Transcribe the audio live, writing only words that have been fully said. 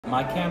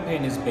My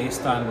campaign is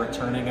based on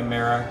returning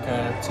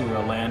America to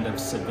a land of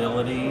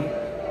civility,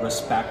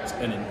 respect,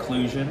 and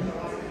inclusion.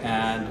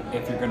 And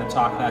if you're going to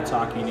talk that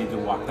talk, you need to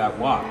walk that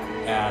walk.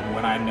 And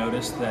when I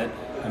noticed that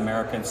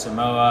American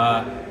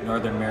Samoa,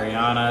 Northern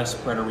Marianas,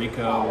 Puerto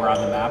Rico were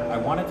on the map, I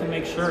wanted to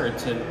make sure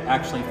to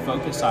actually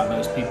focus on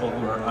those people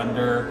who are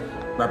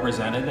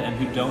underrepresented and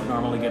who don't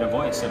normally get a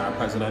voice in our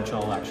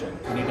presidential election.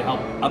 We need to help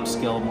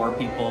upskill more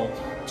people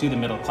to the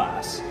middle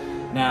class.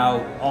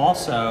 Now,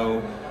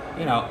 also,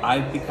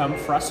 I've become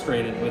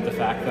frustrated with the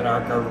fact that our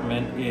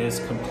government is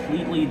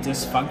completely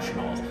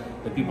dysfunctional.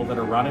 The people that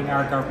are running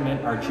our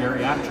government are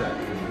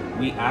geriatric.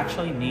 We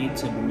actually need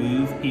to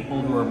move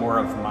people who are more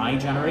of my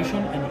generation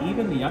and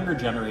even the younger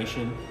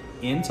generation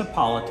into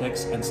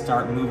politics and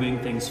start moving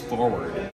things forward.